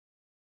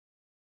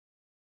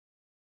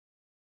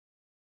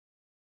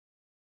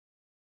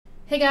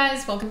Hey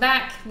guys, welcome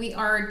back. We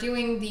are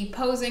doing the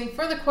posing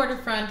for the quarter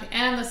front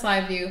and the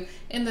side view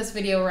in this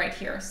video right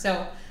here.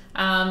 So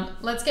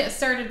let's get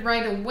started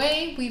right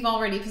away. We've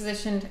already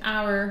positioned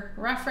our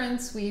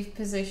reference. We've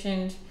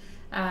positioned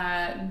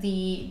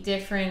the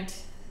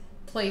different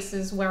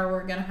places where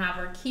we're going to have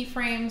our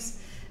keyframes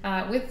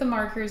with the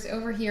markers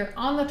over here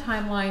on the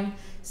timeline.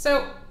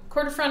 So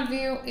quarter front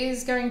view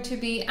is going to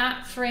be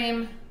at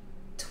frame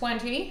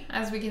 20,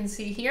 as we can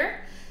see here.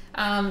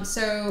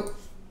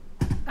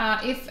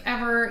 If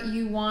ever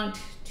you want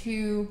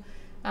to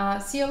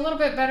see a little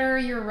bit better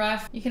your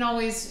ref, you can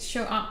always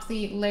show up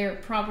the layer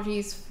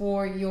properties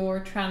for your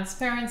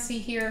transparency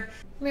here.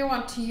 You may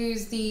want to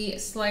use the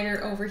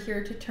slider over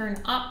here to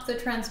turn up the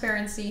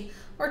transparency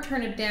or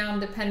turn it down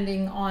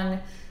depending on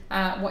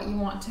what you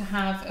want to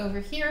have over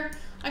here.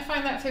 I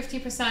find that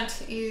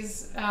 50%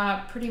 is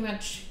pretty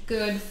much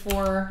good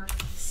for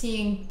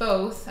seeing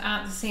both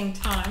at the same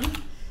time.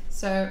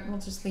 So we'll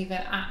just leave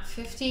it at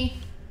 50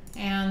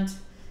 and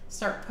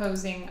start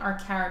posing our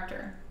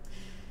character.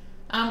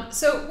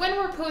 So when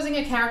we're posing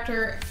a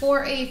character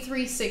for a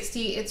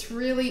 360, it's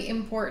really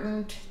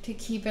important to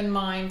keep in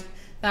mind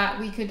that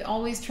we could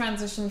always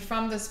transition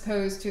from this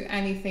pose to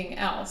anything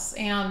else.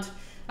 And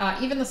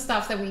even the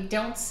stuff that we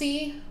don't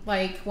see,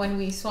 like when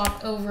we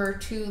swap over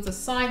to the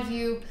side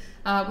view,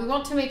 we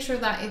want to make sure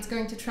that it's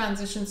going to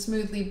transition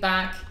smoothly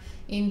back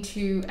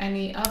into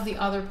any of the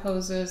other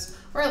poses,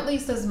 or at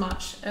least as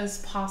much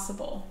as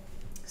possible.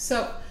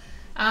 So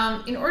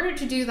in order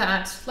to do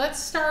that, let's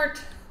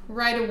start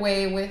right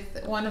away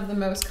with one of the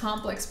most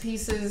complex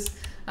pieces,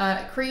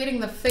 creating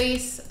the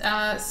face.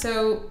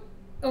 So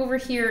over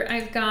here,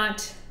 I've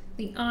got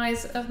the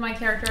eyes of my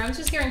character. I'm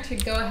just going to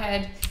go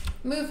ahead,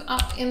 move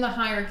up in the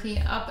hierarchy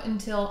up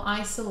until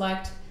I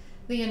select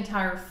the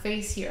entire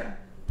face here.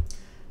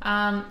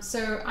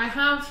 So I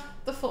have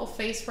the full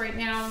face right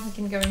now. We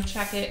can go and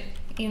check it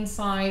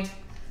inside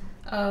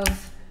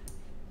of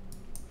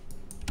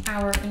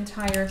our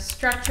entire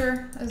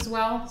structure as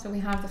well. So we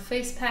have the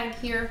face peg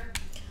here.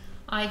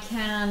 I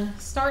can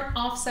start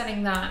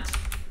offsetting that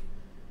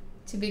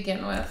to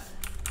begin with.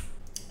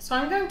 So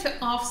I'm going to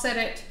offset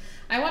it.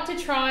 I want to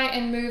try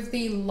and move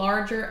the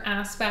larger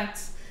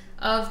aspects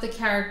of the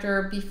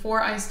character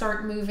before I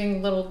start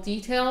moving little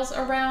details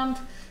around.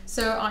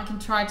 So I can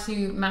try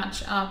to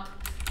match up,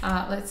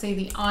 let's say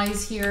the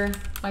eyes here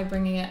by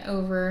bringing it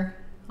over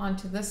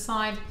onto this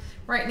side.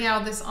 Right now,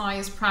 this eye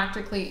is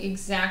practically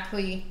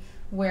exactly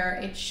where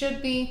it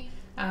should be.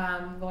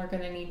 We're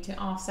going to need to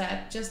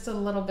offset just a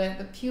little bit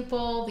the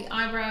pupil. The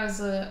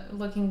eyebrows are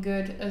looking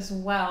good as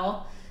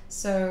well,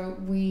 so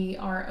we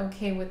are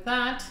okay with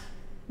that.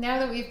 Now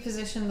that we've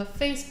positioned the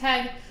face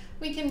peg,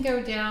 we can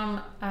go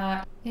down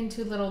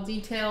into little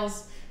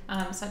details,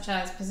 such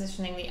as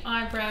positioning the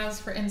eyebrows,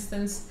 for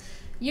instance.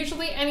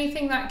 Usually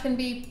anything that can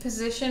be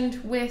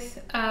positioned with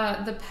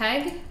the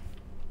peg,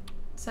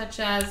 such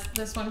as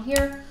this one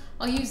here,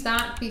 I'll use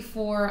that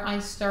before I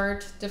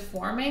start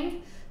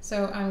deforming.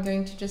 So I'm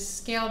going to just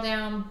scale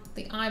down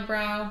the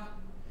eyebrow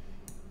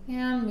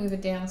and move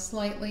it down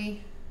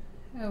slightly.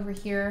 Over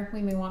here,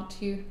 we may want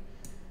to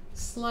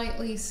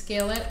slightly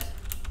scale it.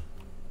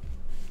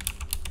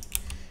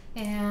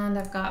 And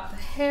I've got the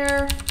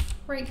hair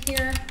right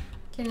here.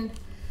 Can,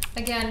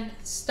 again,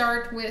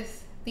 start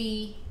with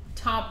the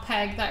top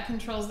peg that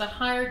controls the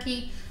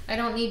hierarchy. I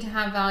don't need to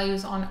have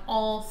values on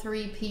all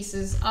three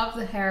pieces of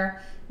the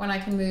hair when I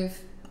can move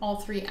all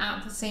three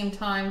at the same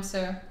time.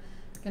 So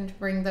I'm going to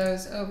bring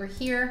those over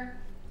here.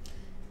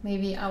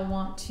 Maybe I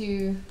want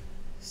to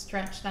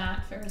stretch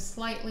that very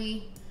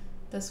slightly.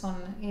 This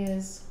one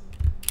is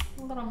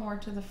a little more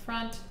to the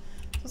front.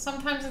 So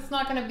sometimes it's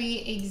not going to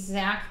be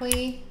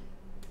exactly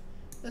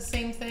the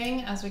same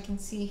thing. As we can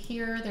see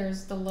here,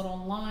 there's the little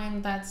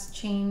line that's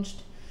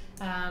changed.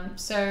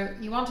 So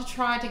you want to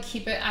try to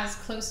keep it as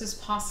close as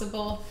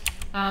possible.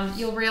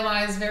 You'll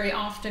realize very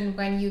often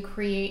when you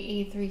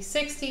create a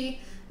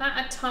 360 that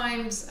at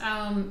times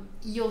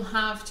you'll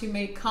have to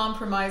make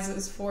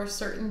compromises for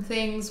certain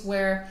things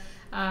where,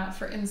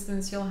 for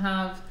instance, you'll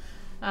have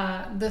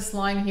this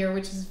line here,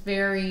 which is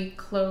very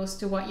close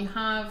to what you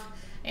have.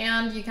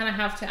 And you kind of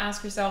have to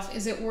ask yourself,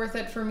 is it worth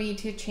it for me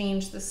to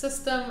change the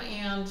system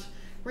and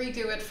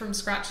redo it from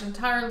scratch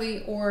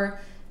entirely,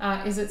 or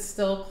is it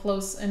still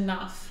close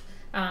enough?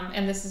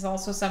 And this is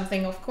also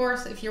something, of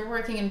course, if you're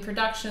working in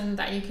production,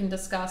 that you can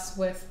discuss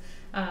with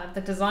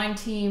the design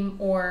team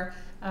or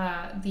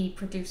the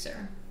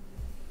producer.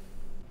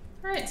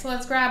 All right, so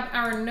let's grab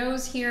our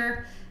nose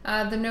here.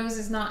 The nose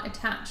is not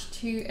attached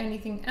to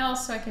anything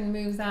else, so I can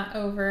move that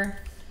over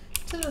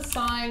to the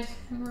side,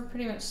 and we're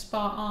pretty much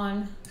spot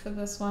on for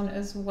this one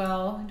as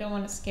well. I don't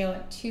want to scale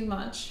it too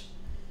much,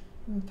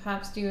 and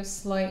perhaps do a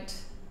slight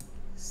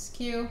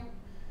skew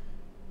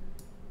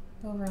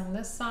over on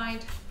this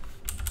side.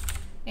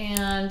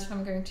 And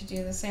I'm going to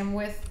do the same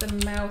with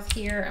the mouth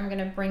here. I'm going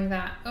to bring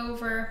that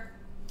over.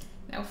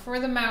 Now for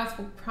the mouth,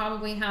 we'll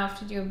probably have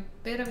to do a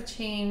bit of a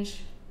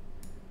change.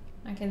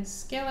 I can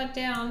scale it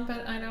down,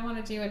 but I don't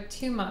want to do it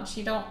too much.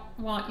 You don't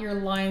want your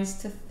lines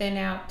to thin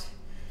out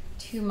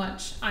too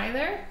much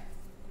either.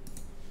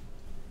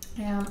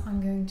 And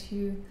I'm going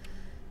to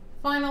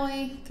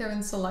finally go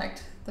and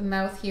select the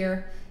mouth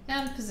here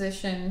and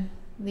position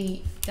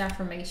the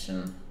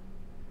deformation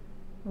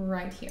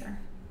right here.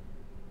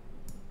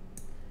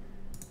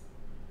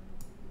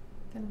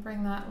 Can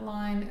bring that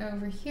line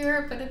over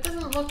here, but it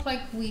doesn't look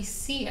like we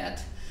see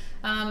it.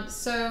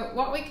 So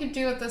what we could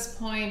do at this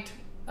point,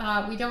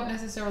 we don't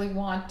necessarily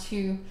want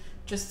to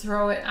just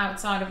throw it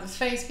outside of the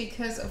face,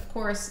 because of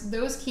course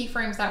those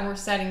keyframes that we're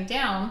setting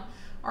down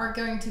are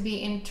going to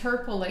be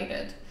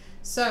interpolated.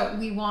 So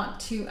we want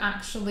to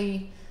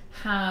actually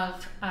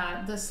have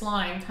this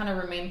line kind of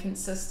remain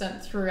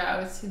consistent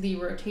throughout the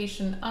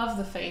rotation of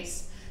the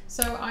face.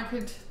 So I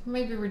could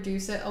maybe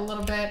reduce it a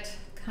little bit,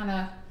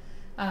 kind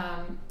of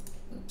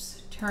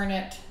turn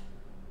it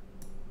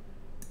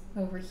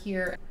over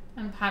here,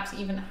 and perhaps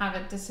even have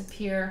it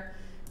disappear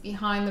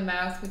behind the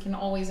mouth. We can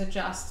always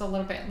adjust a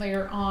little bit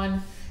later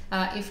on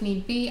if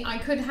need be. I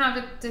could have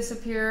it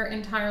disappear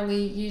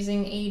entirely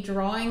using a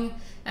drawing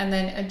and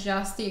then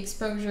adjust the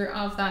exposure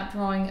of that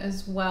drawing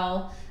as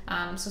well.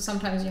 So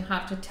sometimes you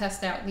have to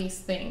test out these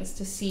things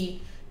to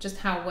see just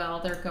how well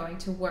they're going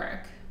to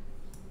work.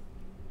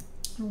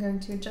 I'm going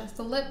to adjust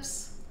the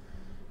lips.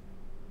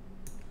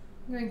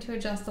 I'm going to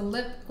adjust the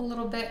lip a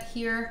little bit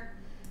here,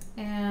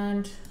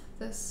 and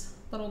this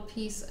little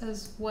piece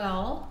as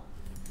well.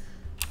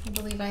 I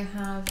believe I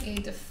have a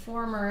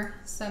deformer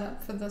set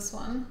up for this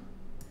one.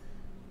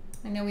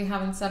 I know we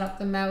haven't set up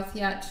the mouth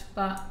yet,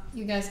 but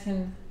you guys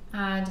can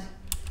add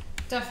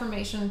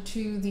deformation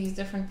to these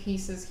different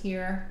pieces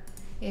here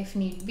if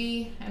need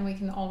be, and we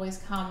can always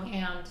come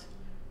and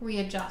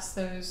readjust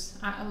those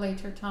at a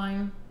later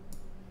time.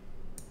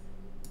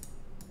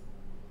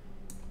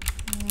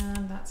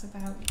 And that's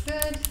about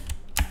good.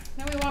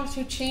 Now we want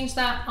to change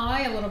that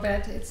eye a little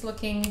bit. It's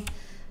looking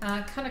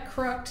kind of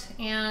crooked,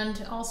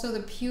 and also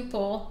the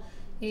pupil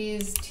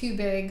is too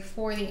big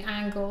for the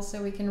angle,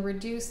 so we can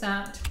reduce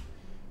that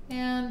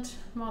and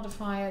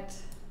modify it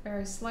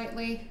very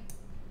slightly.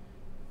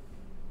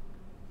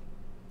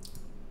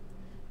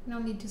 We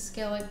don't need to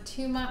scale it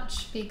too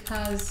much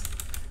because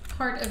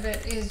part of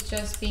it is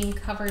just being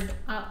covered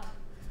up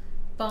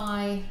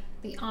by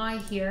the eye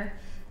here.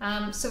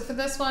 So for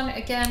this one,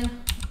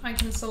 again, I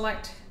can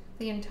select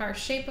the entire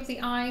shape of the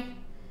eye,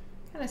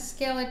 kind of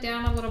scale it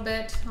down a little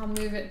bit. I'll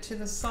move it to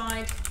the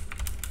side.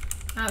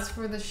 As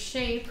for the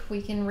shape,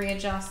 we can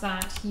readjust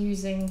that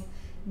using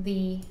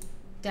the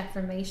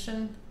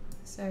deformation.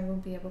 So we'll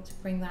be able to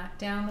bring that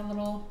down a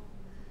little.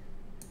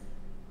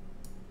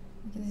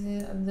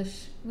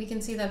 We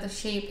can see that the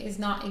shape is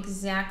not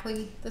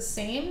exactly the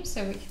same,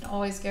 so we can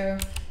always go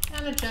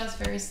and adjust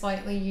very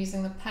slightly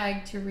using the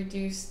peg to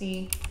reduce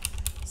the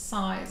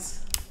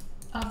size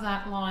of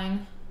that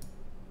line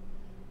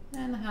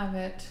and have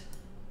it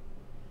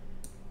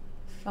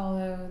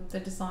follow the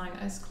design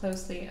as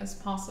closely as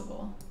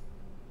possible.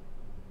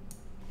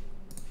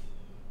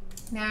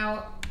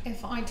 Now,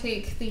 if I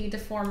take the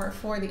deformer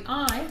for the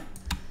eye,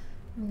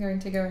 I'm going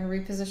to go and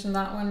reposition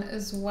that one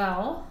as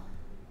well.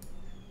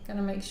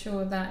 Gonna make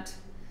sure that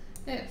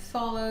it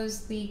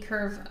follows the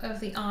curve of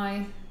the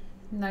eye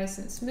nice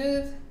and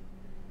smooth.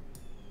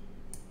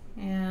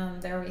 And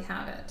there we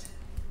have it.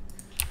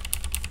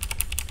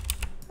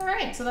 All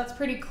right, so that's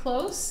pretty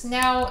close.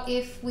 Now,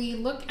 if we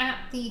look at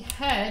the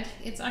head,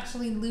 it's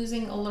actually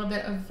losing a little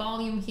bit of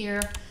volume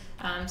here.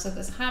 So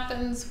this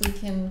happens, we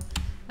can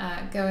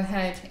go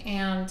ahead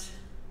and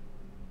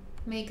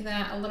make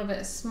that a little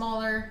bit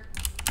smaller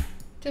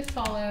to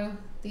follow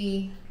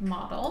the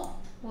model.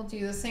 We'll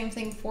do the same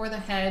thing for the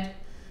head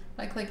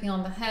by clicking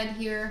on the head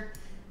here.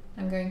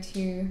 I'm going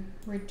to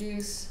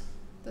reduce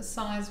the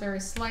size very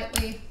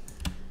slightly.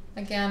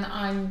 Again,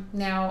 I'm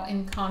now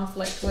in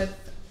conflict with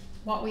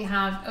what we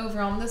have over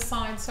on this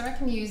side, so I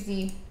can use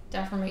the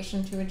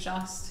deformation to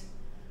adjust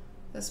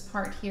this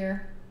part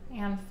here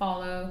and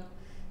follow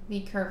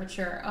the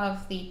curvature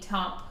of the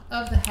top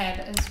of the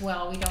head as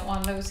well. We don't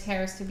want those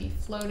hairs to be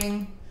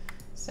floating,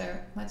 so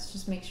let's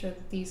just make sure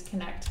that these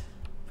connect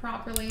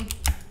properly.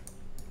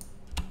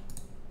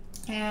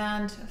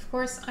 And of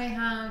course I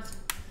have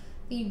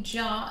the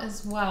jaw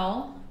as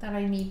well that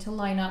I need to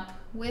line up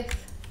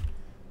with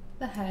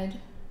the head,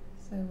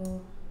 so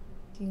we'll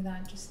do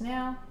that just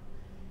now.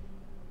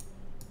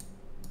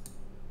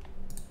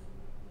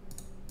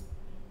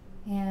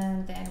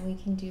 And then we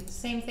can do the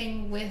same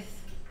thing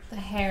with the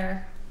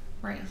hair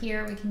right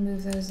here. We can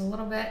move those a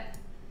little bit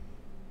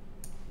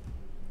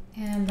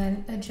and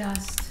then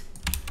adjust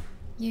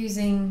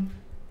using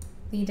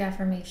the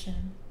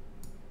deformation.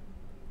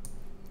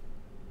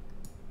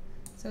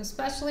 So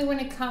especially when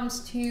it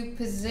comes to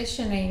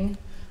positioning,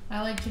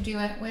 I like to do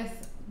it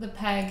with the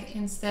peg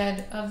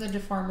instead of the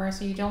deformer.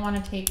 So you don't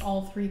want to take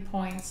all 3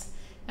 points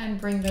and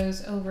bring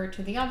those over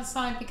to the other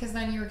side, because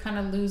then you're kind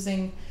of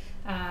losing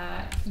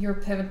your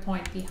pivot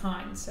point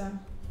behind. So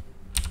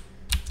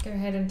let's go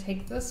ahead and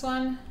take this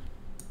one,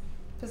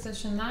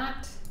 position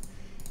that,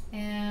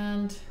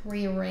 and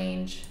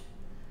rearrange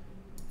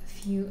a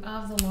few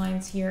of the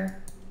lines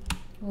here.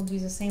 We'll do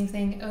the same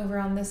thing over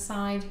on this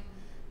side,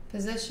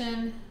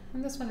 position.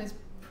 And this one is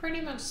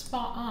pretty much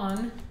spot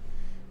on.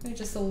 Maybe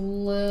just a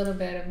little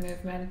bit of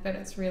movement, but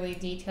it's really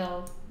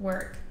detailed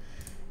work.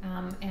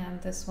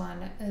 And this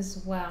one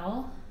as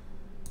well.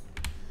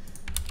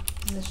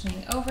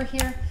 Positioning over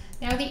here.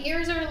 Now the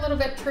ears are a little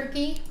bit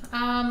tricky.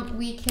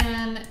 We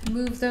can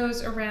move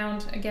those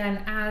around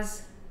again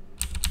as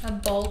a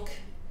bulk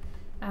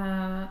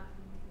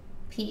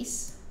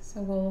piece.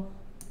 So we'll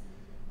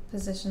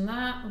position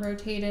that,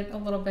 rotate it a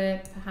little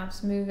bit,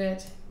 perhaps move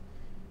it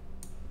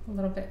a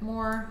little bit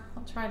more.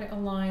 I'll try to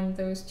align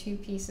those two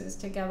pieces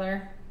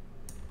together.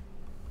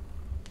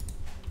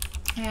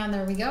 And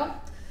there we go.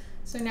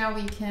 So now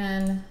we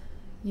can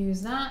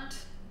use that,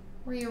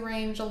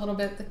 rearrange a little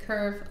bit the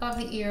curve of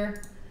the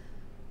ear.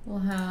 We'll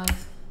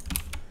have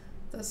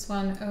this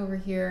one over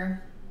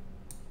here.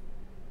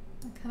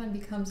 It kind of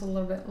becomes a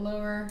little bit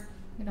lower.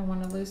 We don't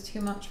want to lose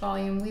too much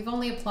volume. We've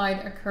only applied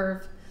a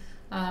curve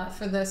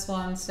for this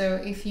one, so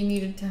if you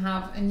needed to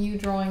have a new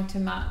drawing to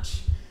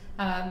match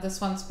this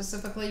one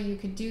specifically, you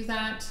could do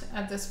that.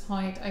 At this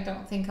point, I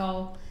don't think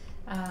I'll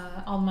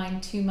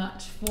mind too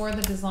much for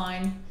the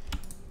design.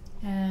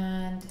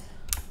 And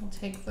we'll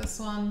take this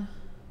one,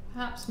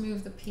 perhaps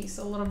move the piece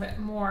a little bit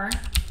more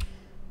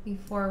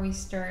before we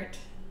start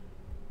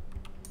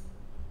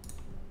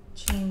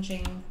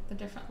changing the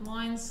different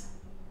lines.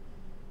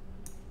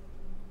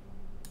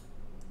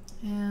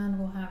 And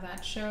we'll have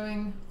that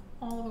showing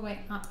all the way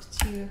up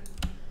to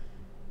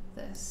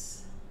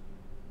this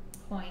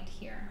point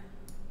here.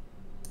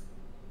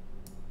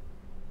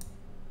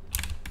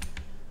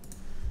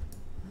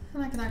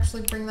 And I can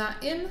actually bring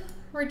that in,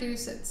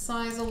 reduce its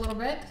size a little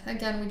bit.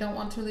 Again, we don't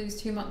want to lose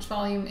too much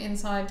volume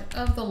inside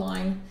of the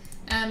line,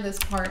 and this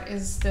part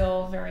is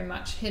still very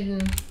much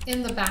hidden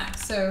in the back.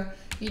 So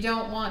you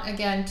don't want,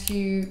 again,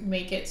 to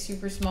make it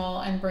super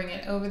small and bring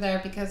it over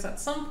there, because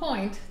at some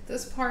point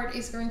this part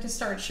is going to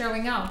start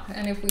showing up,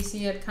 and if we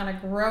see it kind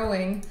of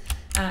growing,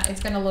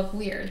 it's going to look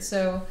weird.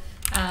 So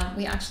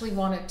we actually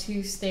want it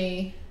to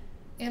stay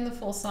in the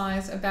full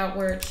size, about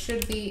where it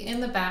should be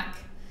in the back.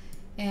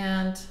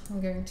 And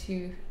I'm going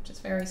to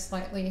just very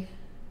slightly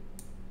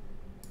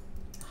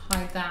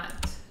hide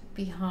that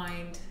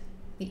behind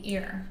the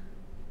ear,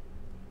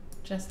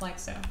 just like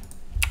so.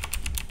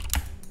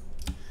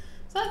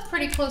 So that's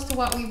pretty close to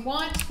what we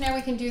want. Now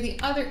we can do the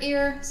other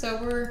ear. So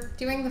we're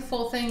doing the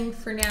full thing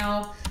for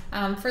now.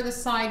 For the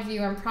side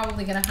view, I'm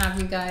probably gonna have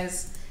you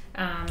guys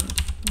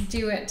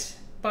do it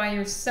by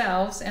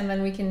yourselves, and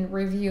then we can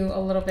review a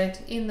little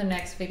bit in the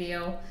next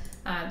video,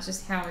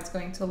 just how it's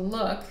going to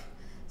look.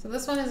 So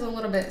this one is a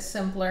little bit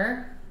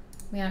simpler.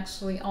 We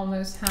actually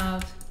almost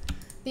have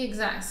the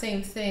exact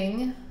same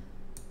thing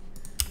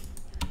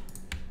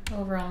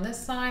over on this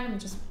side. I'm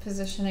just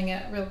positioning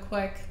it real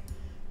quick,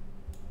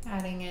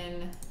 adding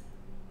in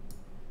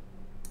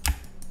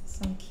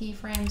some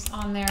keyframes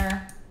on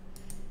there.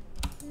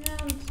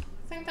 And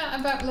I think that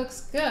about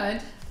looks good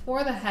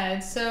for the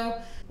head.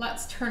 So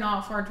let's turn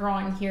off our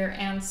drawing here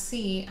and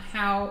see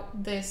how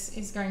this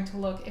is going to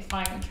look if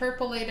I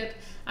interpolate it.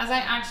 As I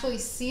actually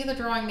see the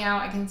drawing now,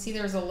 I can see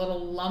there's a little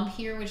lump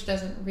here, which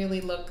doesn't really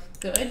look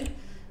good.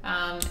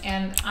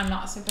 And I'm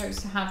not supposed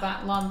to have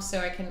that lump, so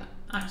I can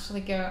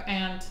actually go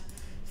and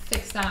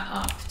fix that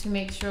up to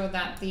make sure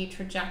that the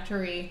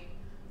trajectory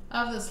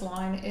of this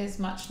line is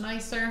much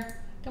nicer.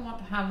 Don't want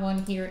to have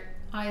one here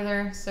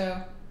either,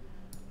 so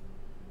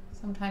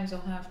sometimes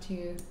you'll have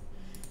to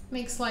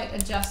make slight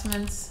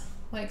adjustments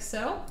like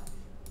so.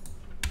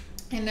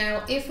 And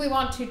now if we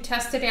want to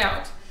test it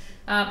out,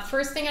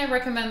 first thing I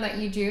recommend that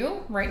you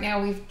do, right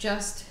now we've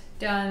just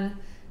done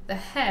the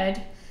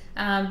head,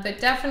 but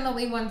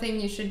definitely one thing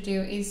you should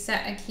do is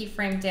set a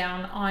keyframe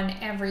down on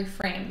every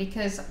frame,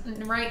 because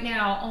right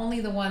now only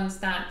the ones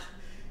that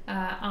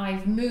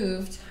I've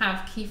moved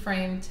have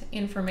keyframed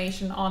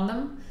information on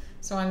them.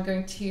 So I'm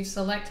going to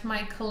select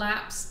my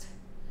collapsed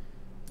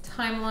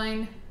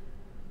timeline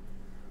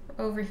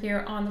over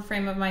here on the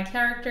frame of my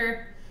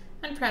character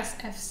and press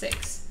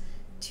F6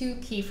 to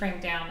keyframe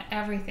down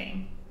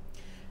everything.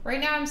 Right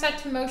now I'm set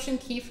to motion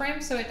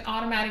keyframe, so it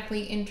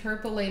automatically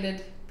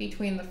interpolated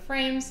between the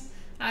frames.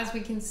 As we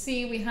can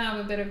see, we have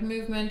a bit of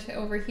movement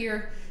over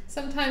here.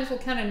 Sometimes we'll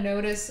kind of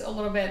notice a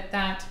little bit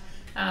that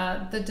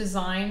the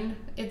design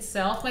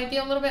itself might be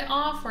a little bit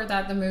off, or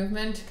that the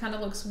movement kind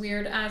of looks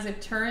weird as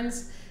it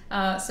turns.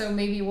 So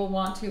maybe we'll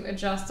want to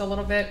adjust a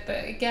little bit,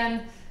 but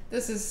again,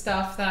 this is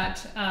stuff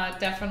that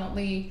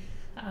definitely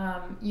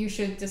you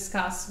should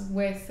discuss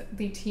with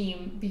the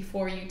team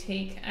before you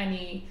take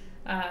any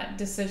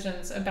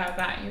decisions about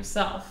that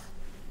yourself.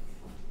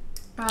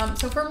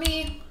 So for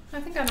me, I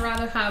think I'd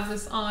rather have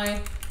this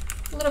eye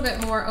a little bit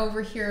more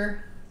over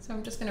here. So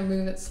I'm just going to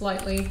move it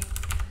slightly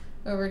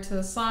over to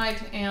the side,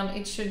 and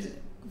it should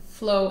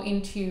flow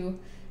into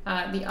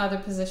the other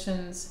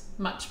positions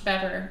much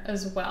better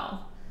as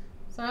well.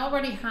 So I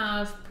already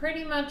have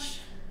pretty much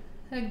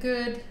a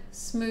good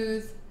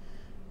smooth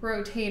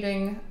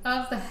rotating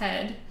of the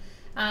head.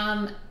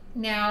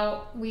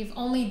 Now we've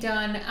only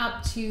done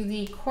up to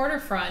the quarter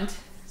front,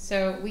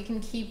 so we can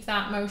keep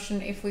that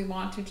motion if we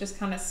want to just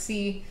kind of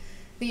see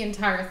the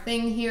entire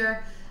thing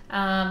here,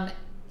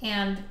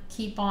 and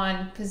keep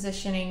on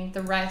positioning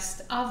the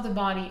rest of the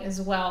body as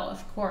well,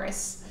 of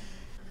course.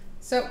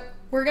 So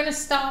we're gonna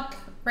stop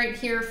right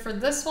here for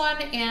this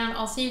one, and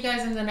I'll see you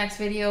guys in the next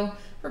video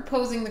for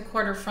posing the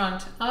quarter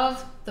front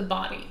of the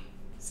body.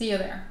 See you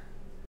there.